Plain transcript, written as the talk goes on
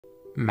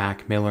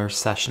Mac Miller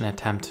session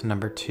attempt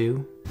number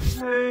 2.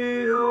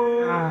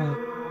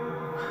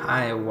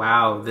 Hi,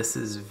 wow, this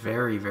is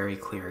very, very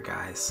clear,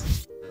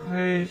 guys.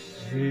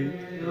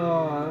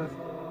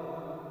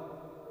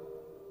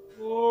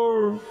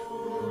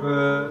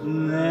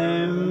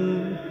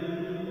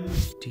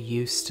 Do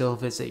you still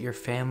visit your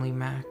family,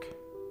 Mac?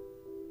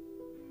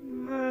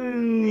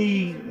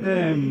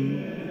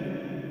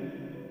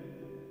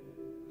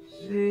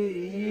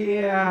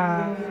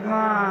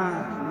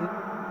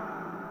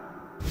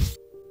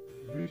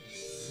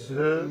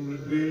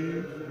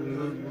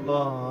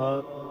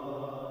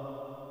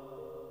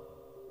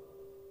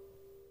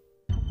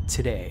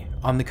 Today,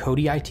 on the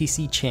Cody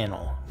ITC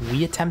channel,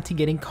 we attempt to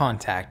get in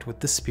contact with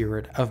the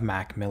spirit of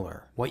Mac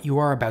Miller. What you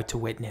are about to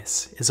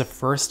witness is a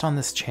first on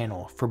this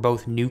channel for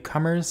both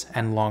newcomers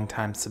and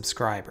longtime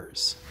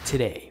subscribers.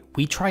 Today,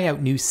 we try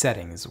out new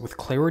settings with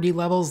clarity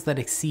levels that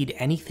exceed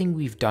anything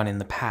we've done in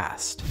the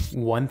past.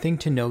 One thing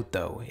to note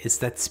though is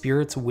that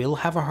spirits will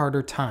have a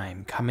harder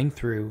time coming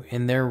through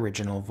in their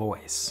original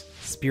voice.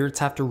 Spirits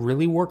have to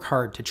really work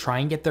hard to try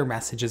and get their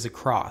messages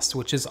across,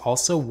 which is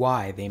also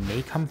why they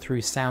may come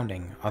through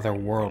sounding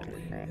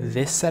otherworldly.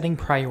 This setting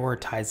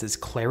prioritizes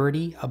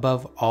clarity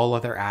above all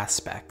other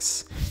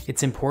aspects.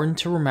 It's important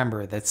to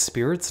remember that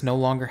spirits no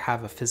longer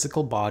have a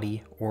physical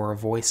body or a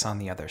voice on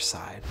the other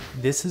side.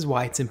 This is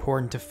why it's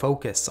important to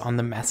focus on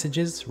the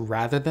messages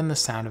rather than the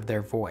sound of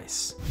their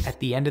voice. At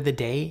the end of the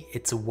day,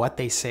 it's what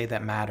they say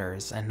that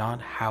matters and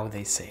not how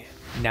they say it.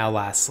 Now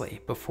lastly,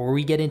 before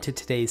we get into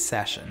today's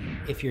session,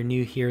 if you're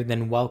new here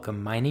then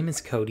welcome, my name is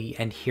Cody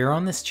and here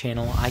on this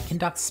channel I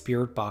conduct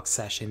spirit box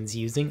sessions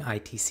using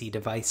ITC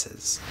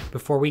devices.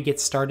 Before we get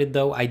started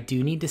though, I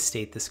do need to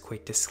state this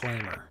quick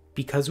disclaimer.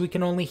 Because we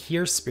can only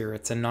hear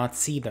spirits and not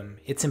see them,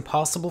 it's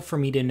impossible for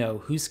me to know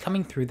who's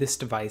coming through this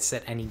device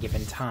at any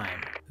given time.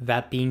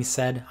 That being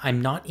said,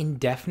 I'm not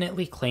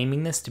indefinitely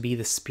claiming this to be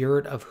the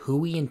spirit of who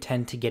we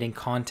intend to get in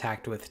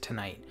contact with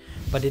tonight,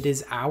 but it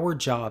is our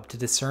job to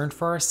discern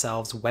for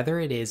ourselves whether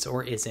it is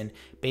or isn't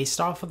based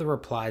off of the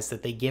replies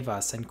that they give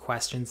us and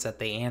questions that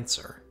they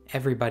answer.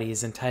 Everybody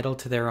is entitled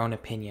to their own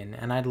opinion,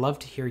 and I'd love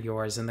to hear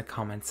yours in the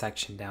comment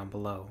section down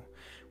below.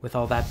 With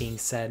all that being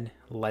said,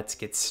 let's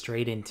get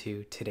straight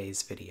into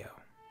today's video.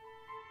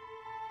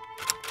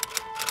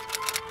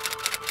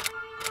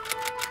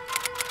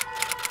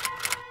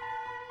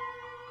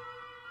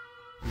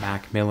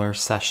 Mac Miller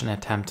session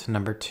attempt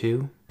number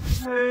 2.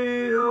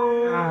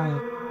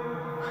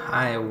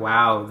 Hi,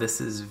 wow, this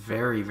is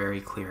very,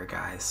 very clear,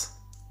 guys.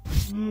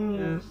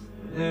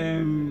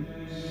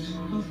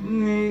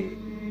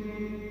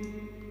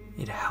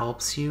 It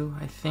helps you,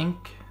 I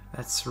think?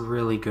 That's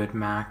really good,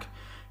 Mac.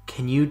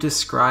 Can you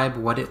describe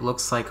what it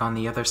looks like on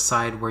the other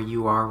side where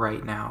you are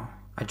right now?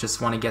 I just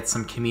want to get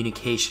some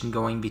communication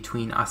going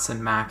between us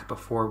and Mac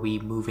before we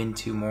move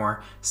into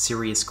more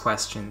serious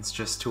questions,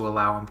 just to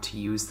allow him to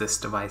use this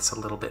device a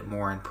little bit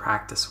more and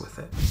practice with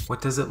it. What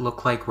does it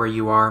look like where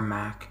you are,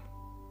 Mac?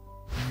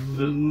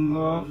 The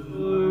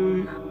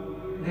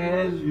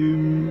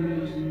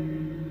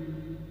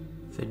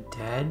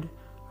dead?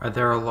 Are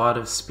there a lot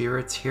of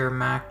spirits here,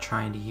 Mac,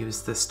 trying to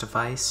use this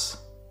device?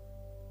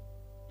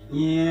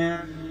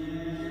 Yeah,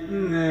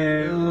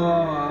 they're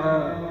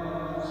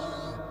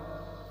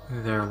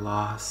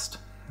lost.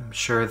 I'm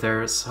sure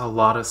there's a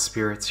lot of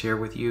spirits here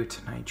with you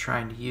tonight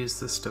trying to use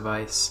this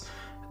device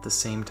at the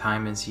same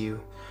time as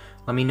you.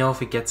 Let me know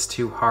if it gets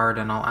too hard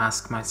and I'll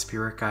ask my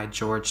spirit guide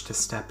George to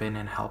step in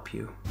and help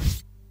you.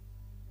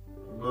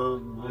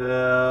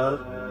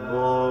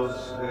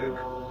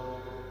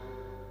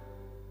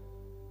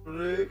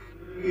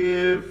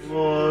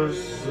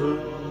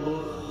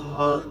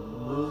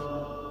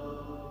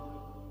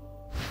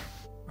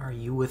 Are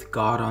you with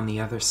God on the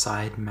other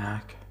side,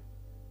 Mac?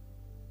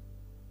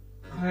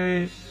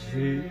 I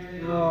see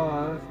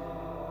God.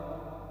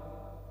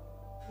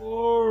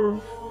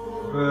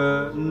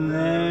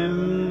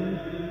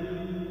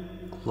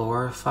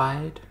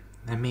 Glorified?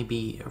 That may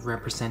be a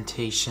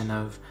representation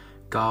of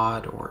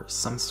God or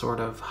some sort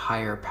of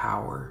higher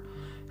power.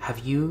 Have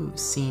you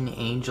seen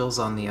angels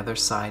on the other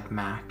side,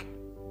 Mac?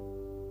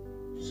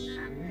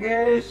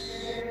 Yes.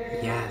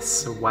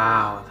 Yes,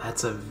 wow,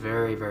 that's a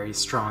very, very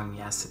strong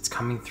yes. It's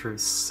coming through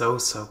so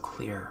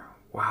clear.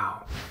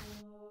 Wow.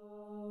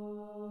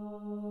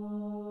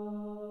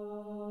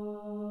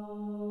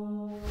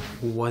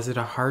 Was it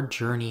a hard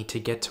journey to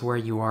get to where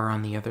you are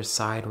on the other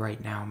side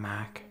right now,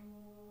 Mac?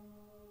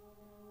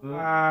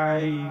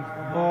 I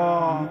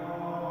fought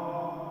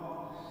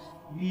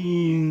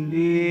being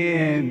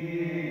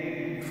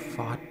dead.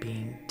 Fought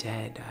being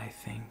dead, I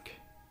think.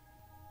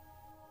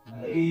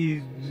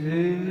 I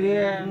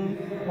didn't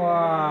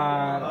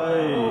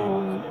fight.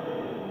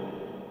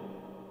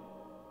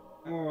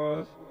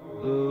 Was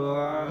the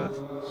last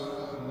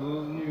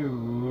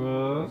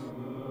universe.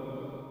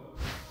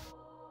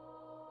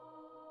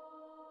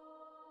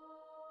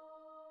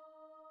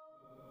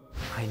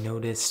 I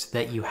noticed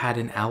that you had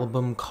an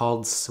album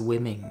called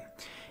Swimming.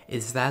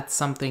 Is that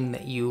something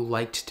that you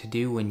liked to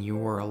do when you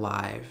were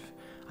alive?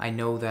 I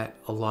know that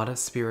a lot of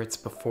spirits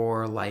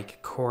before,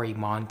 like Corey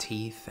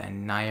Monteith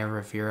and Naya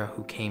Rivera,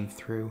 who came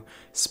through,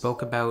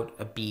 spoke about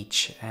a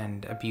beach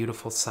and a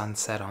beautiful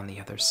sunset on the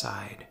other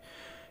side.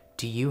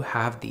 Do you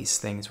have these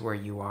things where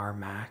you are,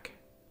 Mac?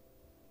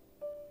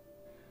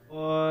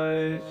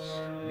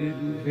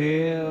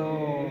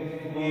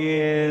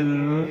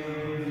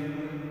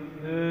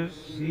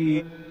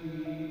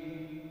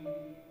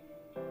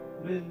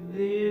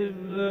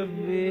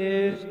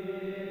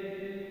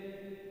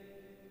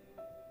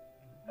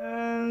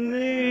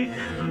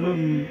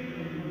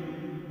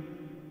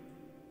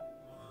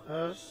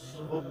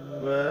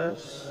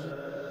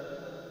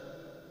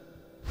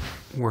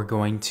 We're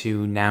going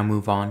to now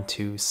move on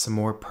to some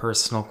more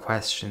personal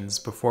questions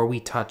before we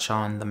touch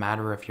on the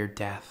matter of your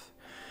death.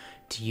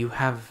 Do you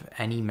have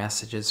any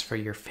messages for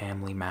your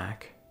family,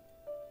 Mac?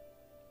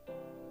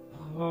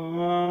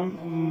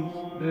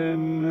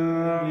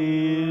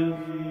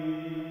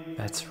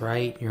 That's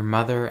right, your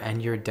mother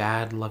and your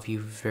dad love you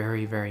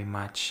very, very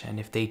much, and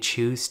if they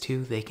choose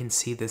to, they can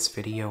see this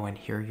video and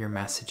hear your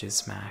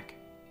messages, Mac.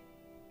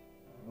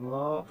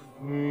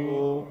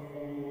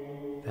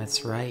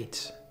 That's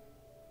right.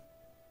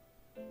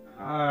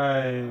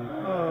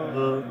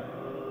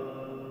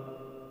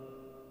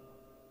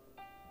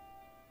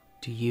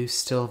 Do you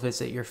still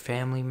visit your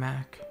family,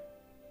 Mac?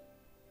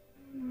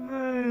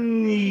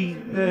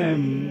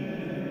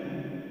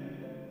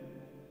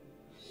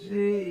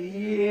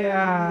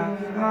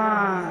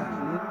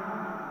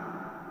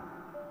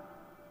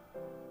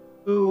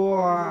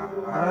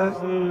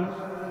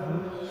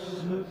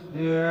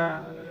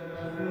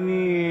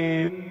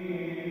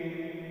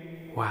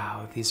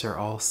 Wow, these are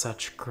all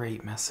such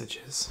great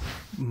messages.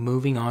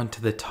 Moving on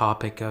to the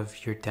topic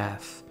of your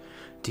death,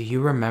 do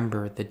you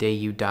remember the day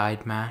you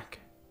died, Mac?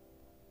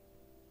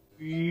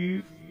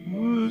 It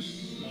was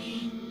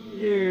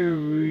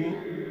scary.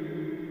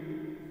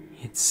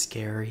 It's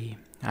scary.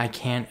 I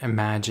can't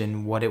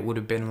imagine what it would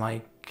have been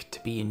like to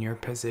be in your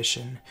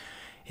position.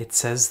 It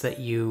says that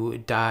you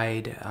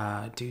died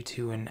due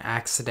to an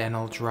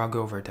accidental drug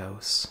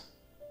overdose.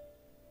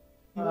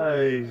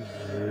 I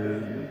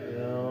didn't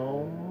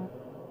know.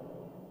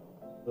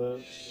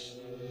 But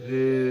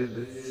did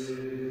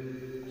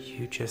it.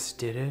 You just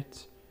did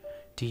it?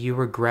 Do you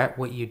regret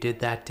what you did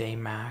that day,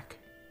 Mac?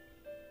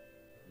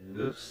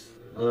 Just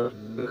left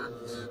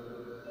it.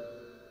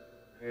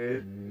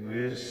 I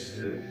miss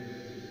it.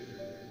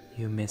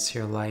 You miss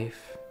your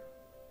life?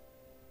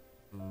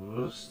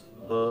 Just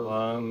the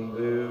one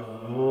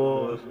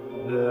before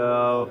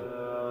now.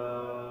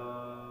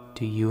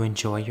 Do you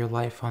enjoy your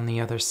life on the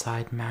other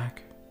side,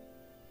 Mac?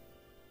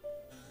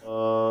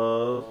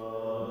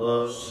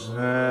 The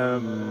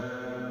same.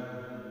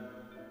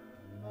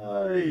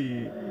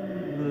 I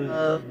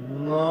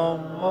don't know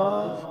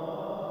what.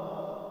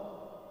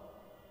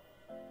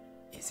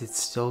 Is it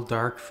still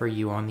dark for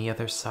you on the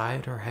other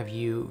side, or have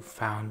you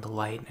found the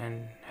light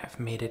and have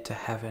made it to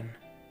heaven?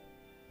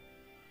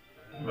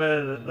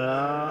 Better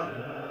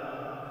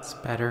now. It's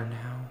better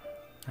now.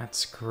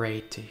 That's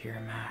great to hear,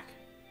 Mac.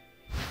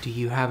 Do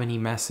you have any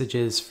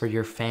messages for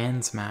your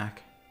fans,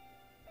 Mac?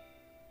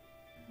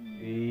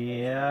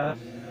 Yes.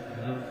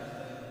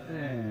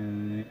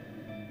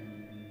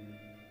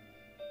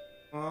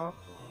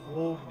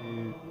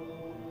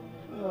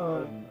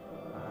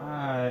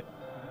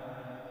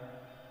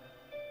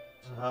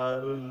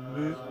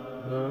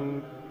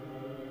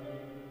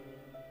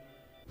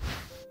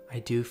 I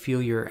do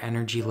feel your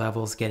energy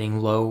levels getting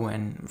low,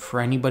 and for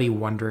anybody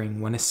wondering,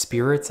 when a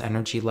spirit's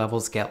energy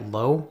levels get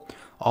low,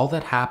 all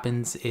that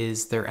happens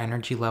is their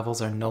energy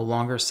levels are no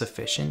longer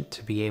sufficient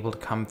to be able to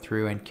come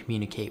through and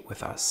communicate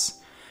with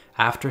us.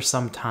 After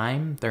some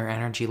time, their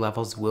energy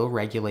levels will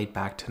regulate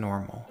back to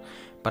normal,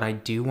 but I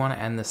do want to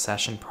end the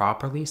session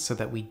properly so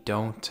that we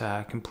don't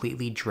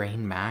completely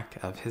drain Mac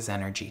of his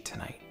energy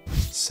tonight.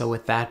 So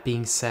with that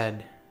being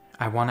said,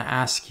 I want to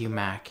ask you,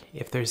 Mac,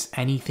 if there's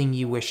anything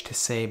you wish to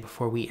say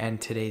before we end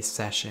today's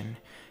session,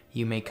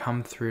 you may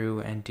come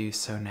through and do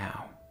so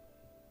now.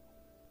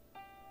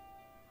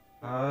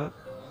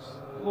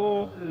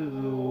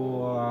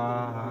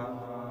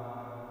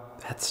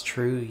 That's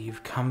true,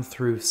 you've come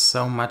through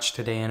so much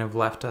today and have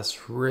left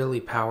us really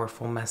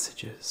powerful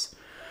messages.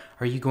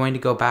 Are you going to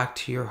go back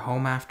to your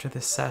home after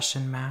this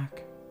session,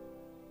 Mac?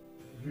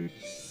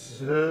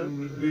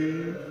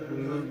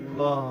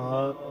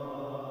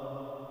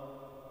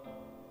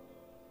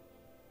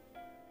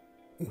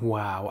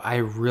 Wow, I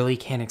really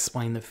can't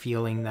explain the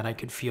feeling that I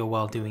could feel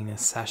while doing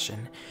this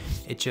session.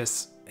 It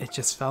just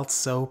felt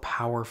so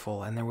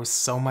powerful, and there was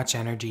so much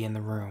energy in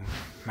the room.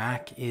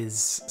 Mac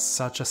is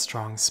such a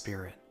strong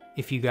spirit.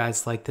 If you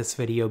guys like this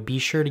video, be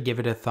sure to give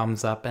it a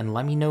thumbs up and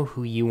let me know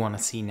who you want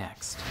to see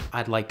next.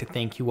 I'd like to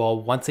thank you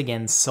all once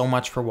again so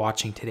much for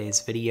watching today's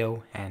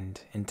video,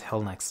 and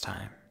until next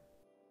time.